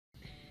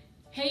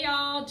Hey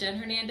y'all, Jen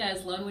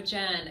Hernandez, Loan with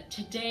Jen.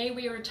 Today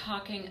we are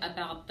talking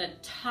about the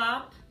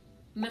top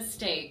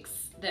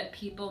mistakes that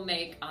people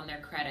make on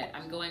their credit.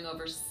 I'm going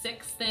over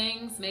 6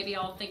 things, maybe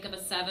I'll think of a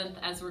 7th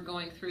as we're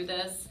going through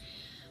this,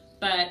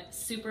 but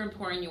super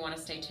important, you want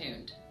to stay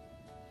tuned.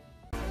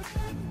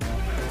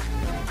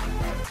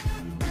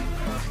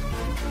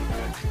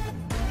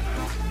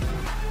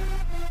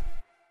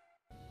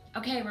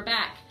 Okay, we're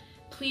back.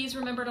 Please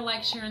remember to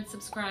like, share, and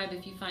subscribe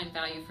if you find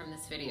value from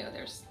this video.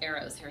 There's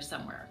arrows here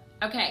somewhere.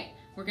 Okay,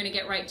 we're gonna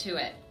get right to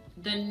it.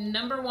 The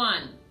number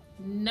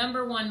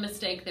one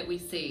mistake that we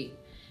see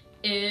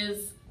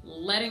is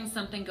letting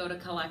something go to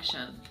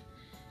collection.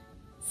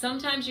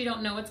 Sometimes you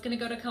don't know it's gonna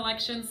go to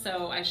collection,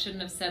 so I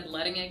shouldn't have said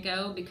letting it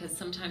go because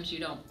sometimes you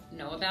don't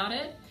know about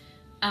it.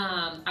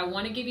 I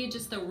wanna give you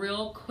just the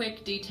real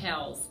quick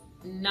details.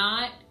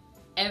 Not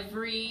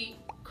every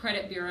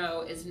credit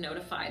bureau is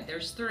notified.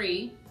 There's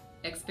 3.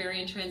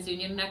 Experian,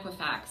 TransUnion, and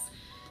Equifax.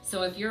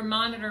 So if you're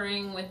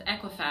monitoring with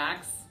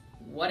Equifax,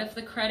 what if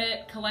the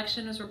credit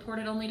collection is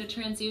reported only to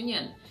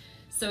TransUnion?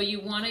 So you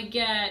want to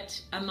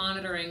get a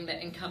monitoring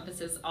that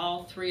encompasses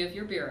all 3 of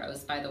your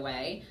bureaus, by the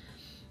way.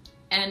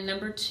 And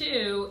number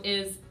 2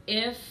 is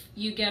if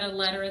you get a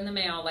letter in the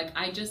mail, like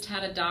I just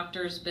had a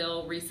doctor's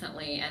bill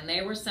recently and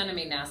they were sending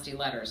me nasty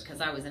letters because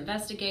I was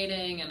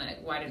investigating and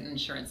why didn't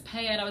insurance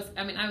pay it?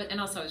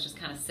 And also I was just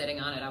kind of sitting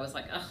on it. I was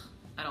like, ugh,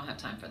 I don't have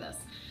time for this.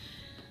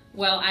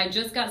 Well, I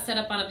just got set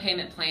up on a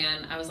payment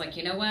plan. I was like,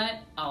 you know what?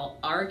 I'll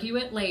argue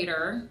it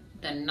later.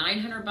 The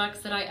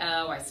 $900 that I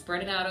owe, I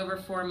spread it out over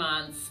 4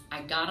 months.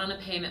 I got on a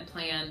payment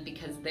plan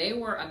because they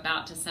were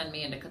about to send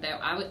me into,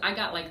 I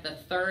got like the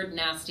 3rd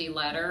nasty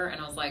letter and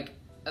I was like,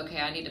 okay,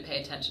 I need to pay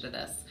attention to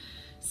this.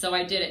 So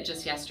I did it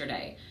just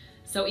yesterday.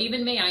 So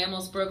even me, I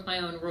almost broke my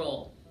own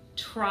rule.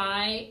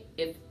 Try,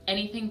 if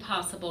anything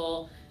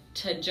possible,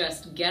 to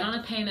just get on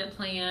a payment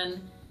plan,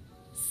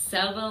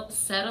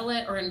 settle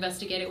it or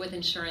investigate it with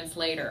insurance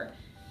later.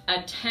 A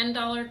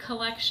 $10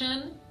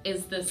 collection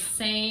is the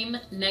same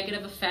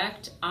negative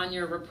effect on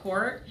your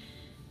report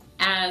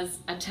as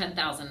a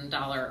 $10,000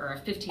 or a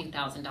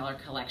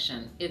 $15,000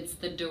 collection. It's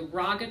the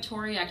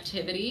derogatory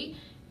activity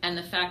and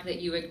the fact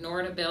that you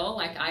ignored a bill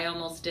like I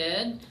almost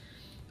did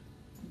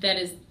that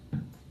is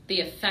the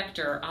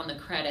effector on the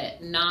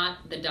credit,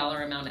 not the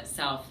dollar amount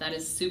itself. That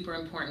is super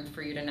important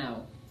for you to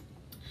know.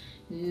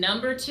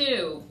 Number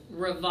 2,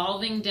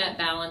 revolving debt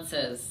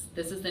balances.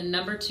 This is the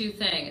number 2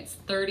 thing. It's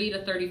 30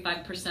 to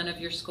 35%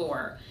 of your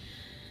score.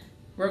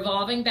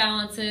 Revolving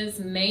balances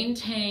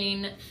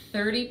maintain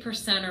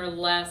 30% or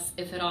less,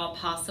 if at all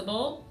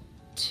possible,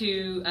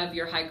 of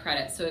your high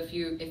credit. So if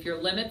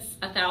your limit's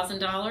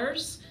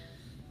 $1,000,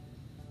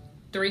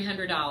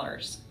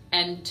 $300.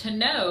 And to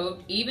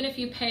note, even if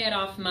you pay it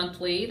off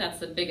monthly, that's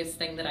the biggest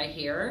thing that I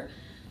hear.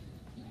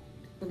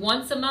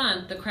 Once a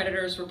month, the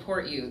creditors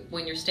report you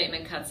when your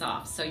statement cuts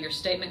off. So your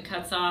statement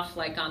cuts off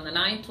like on the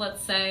 9th,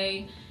 let's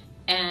say,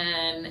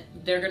 and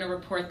they're gonna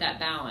report that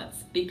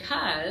balance.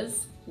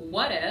 Because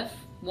what if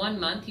one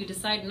month you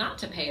decide not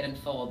to pay it in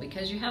full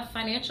because you have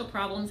financial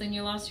problems and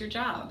you lost your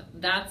job?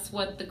 That's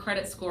what the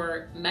credit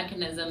score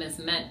mechanism is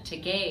meant to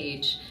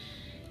gauge,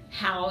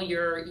 how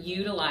you're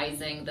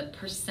utilizing the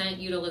percent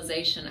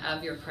utilization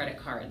of your credit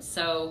card.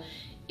 So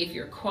if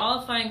you're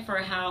qualifying for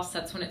a house,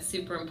 that's when it's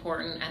super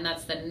important, and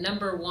that's the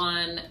number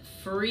 1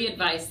 free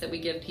advice that we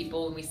give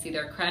people when we see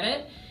their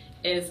credit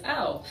is,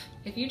 oh,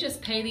 if you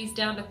just pay these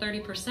down to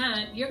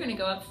 30%, you're gonna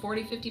go up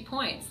 40, 50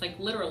 points. Like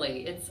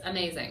literally, it's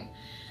amazing.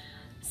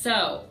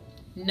 So,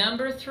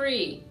 number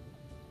 3,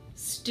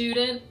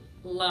 student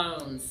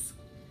loans.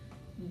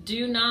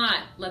 Do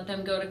not let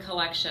them go to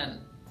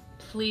collection.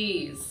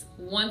 Please,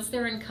 once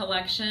they're in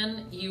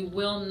collection, you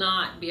will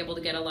not be able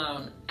to get a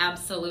loan.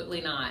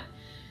 Absolutely not.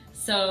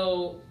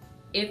 So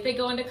if they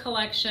go into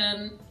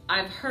collection,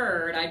 I've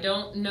heard, I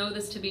don't know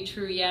this to be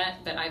true yet,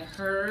 but I've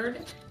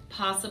heard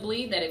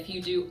possibly that if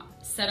you do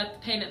set up the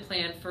payment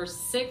plan for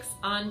 6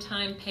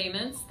 on-time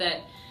payments,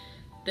 that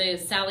the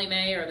Sallie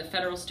Mae or the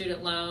federal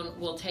student loan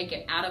will take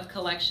it out of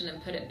collection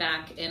and put it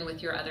back in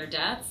with your other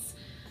debts.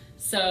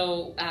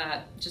 So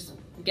just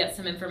get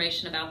some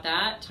information about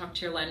that. Talk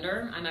to your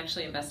lender. I'm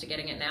actually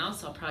investigating it now,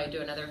 so I'll probably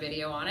do another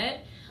video on it.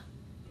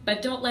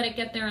 But don't let it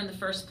get there in the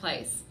first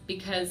place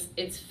because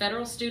it's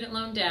federal student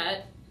loan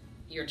debt.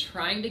 You're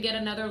trying to get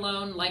another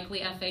loan, likely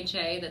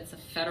FHA, that's a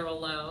federal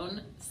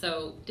loan.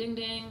 So ding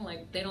ding,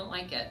 like they don't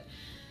like it.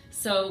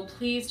 So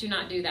please do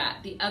not do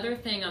that. The other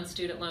thing on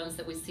student loans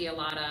that we see a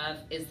lot of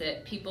is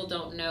that people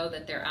don't know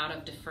that they're out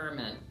of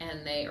deferment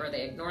and they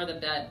ignore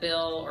the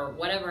bill or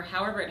whatever,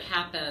 however it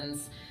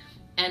happens,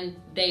 and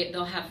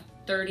they'll have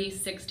 30,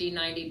 60,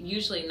 90,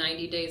 usually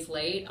 90 days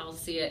late, I'll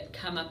see it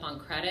come up on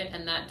credit,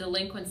 and that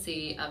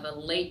delinquency of a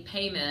late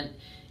payment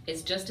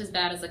is just as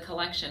bad as a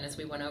collection as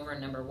we went over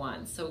in number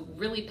 1. So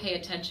really pay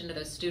attention to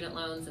those student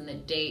loans and the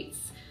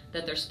dates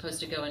that they're supposed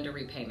to go into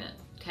repayment,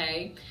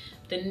 okay?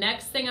 The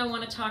next thing I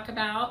want to talk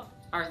about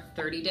are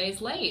 30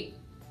 days late.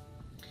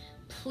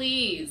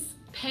 Please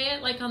pay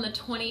it like on the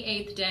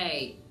 28th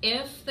day.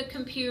 If the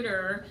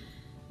computer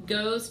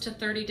goes to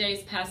 30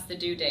 days past the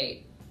due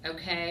date,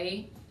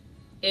 okay,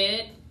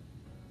 it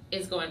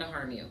is going to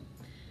harm you.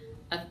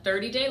 A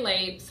 30-day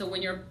late, so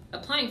when you're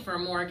applying for a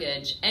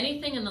mortgage,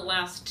 anything in the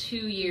last 2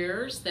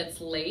 years that's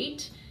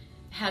late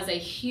has a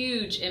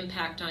huge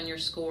impact on your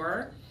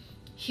score.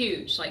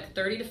 Huge, like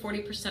 30 to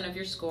 40% of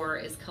your score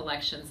is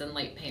collections and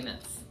late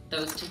payments.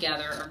 Those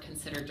together are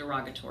considered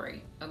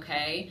derogatory,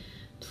 okay?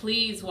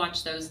 Please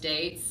watch those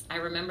dates. I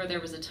remember there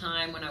was a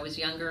time when I was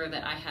younger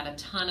that I had a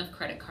ton of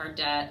credit card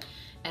debt,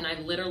 and I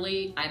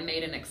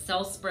made an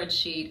Excel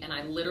spreadsheet, and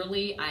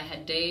I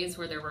had days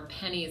where there were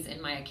pennies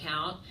in my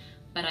account,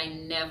 but I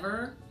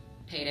never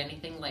paid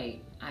anything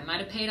late. I might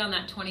have paid on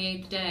that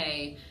 28th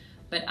day,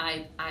 but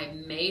I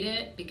made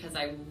it because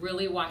I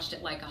really watched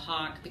it like a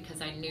hawk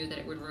because I knew that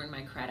it would ruin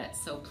my credit.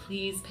 So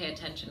please pay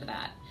attention to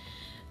that.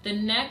 The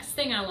next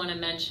thing I want to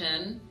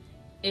mention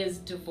is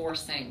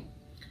divorcing.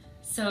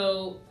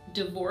 So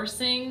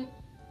divorcing,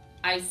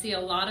 I see a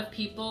lot of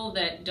people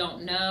that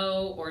don't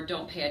know or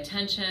don't pay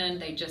attention.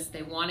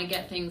 They want to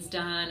get things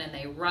done and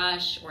they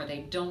rush, or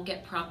they don't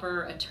get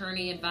proper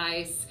attorney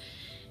advice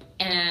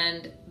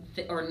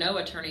or no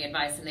attorney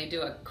advice, and they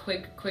do a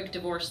quick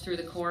divorce through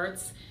the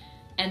courts,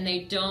 and they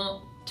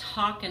don't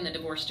talk in the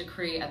divorce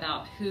decree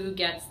about who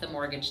gets the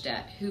mortgage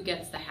debt, who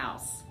gets the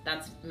house.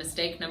 That's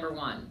mistake number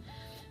one.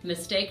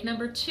 Mistake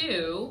number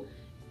two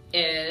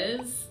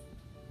is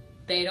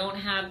they don't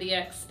have the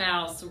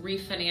ex-spouse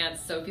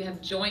refinance. So if you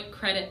have joint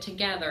credit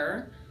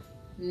together,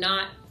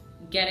 not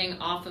getting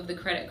off of the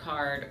credit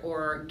card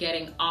or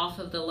getting off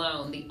of the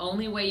loan. The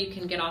only way you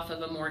can get off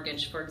of a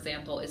mortgage, for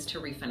example, is to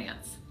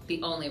refinance.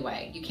 The only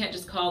way. You can't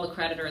just call the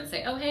creditor and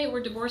say, oh, hey,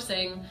 we're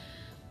divorcing,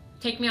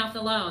 take me off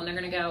the loan. They're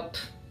gonna go,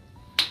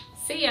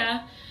 see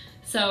ya.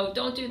 So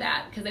don't do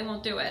that, because they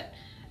won't do it.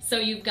 So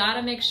you've got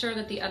to make sure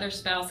that the other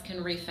spouse can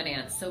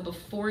refinance. So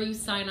before you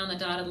sign on the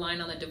dotted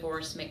line on the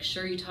divorce, make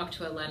sure you talk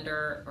to a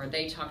lender, or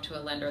they talk to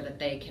a lender, that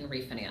they can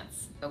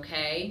refinance,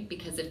 okay?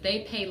 Because if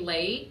they pay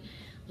late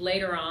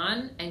later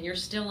on and you're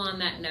still on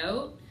that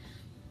note,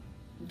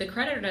 the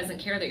creditor doesn't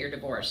care that you're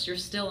divorced. You're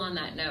still on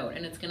that note,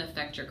 and it's going to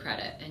affect your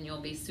credit, and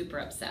you'll be super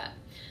upset.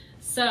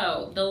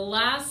 So the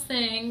last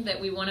thing that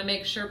we want to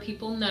make sure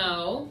people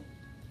know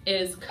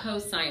is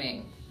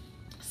cosigning.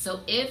 So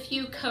if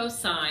you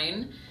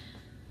cosign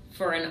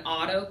for an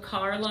auto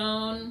car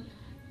loan,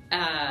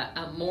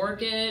 a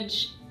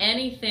mortgage,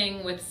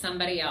 anything with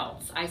somebody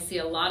else. I see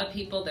a lot of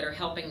people that are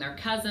helping their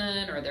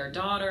cousin or their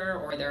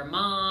daughter or their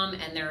mom,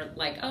 and they're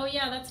like, oh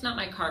yeah, that's not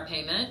my car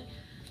payment.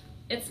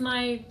 It's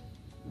my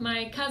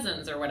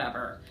cousin's or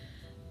whatever.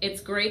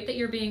 It's great that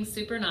you're being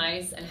super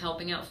nice and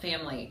helping out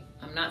family.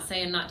 I'm not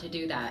saying not to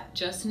do that.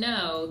 Just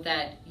know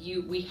that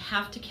we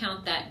have to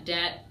count that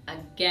debt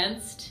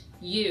against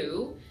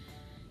you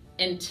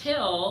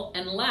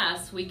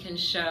unless we can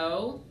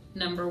show,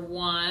 number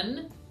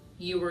one,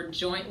 you were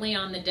jointly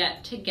on the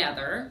debt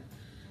together,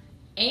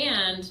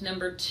 and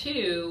number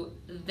two,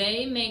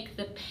 they make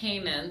the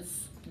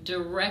payments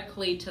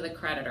directly to the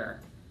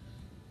creditor.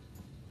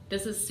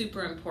 This is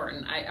super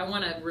important. I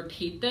want to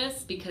repeat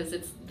this because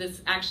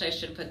actually I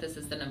should have put this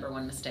as the number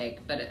one mistake,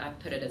 but I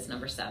put it as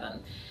number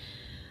 7.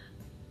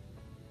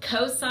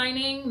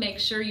 Co-signing, make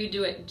sure you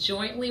do it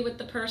jointly with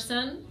the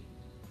person,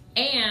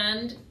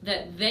 and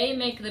that they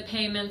make the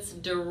payments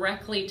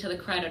directly to the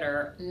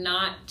creditor,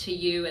 not to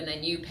you and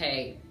then you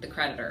pay the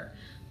creditor.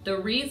 The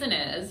reason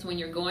is, when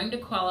you're going to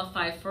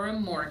qualify for a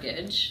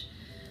mortgage,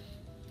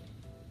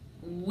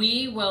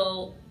 we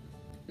will,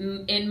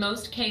 in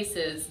most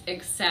cases,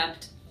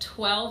 accept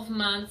 12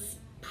 months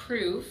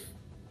proof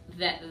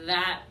that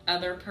that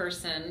other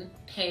person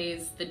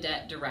pays the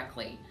debt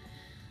directly.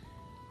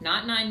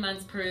 Not 9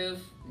 months proof,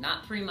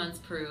 not 3 months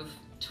proof,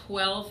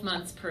 12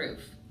 months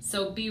proof.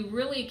 So be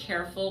really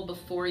careful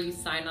before you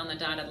sign on the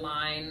dotted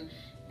line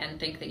and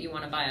think that you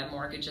want to buy a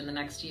mortgage in the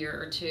next year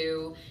or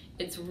two.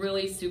 It's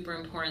really super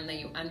important that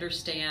you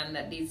understand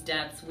that these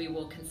debts, we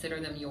will consider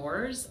them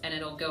yours, and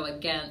it'll go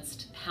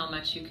against how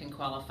much you can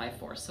qualify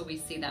for. So we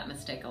see that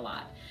mistake a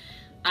lot.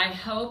 I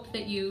hope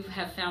that you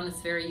have found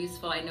this very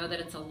useful. I know that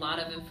it's a lot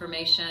of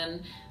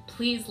information.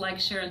 Please like,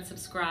 share, and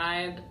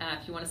subscribe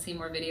if you want to see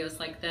more videos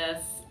like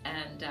this,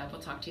 and we'll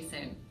talk to you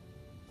soon.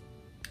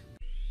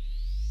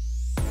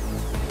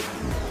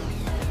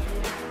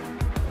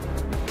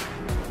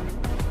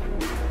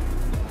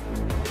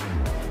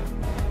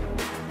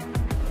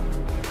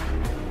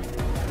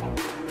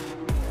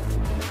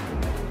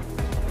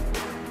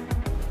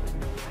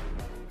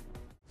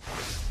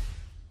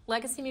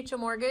 Legacy Mutual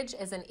Mortgage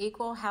is an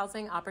equal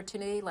housing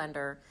opportunity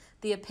lender.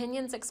 The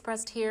opinions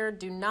expressed here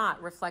do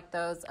not reflect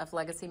those of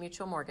Legacy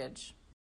Mutual Mortgage.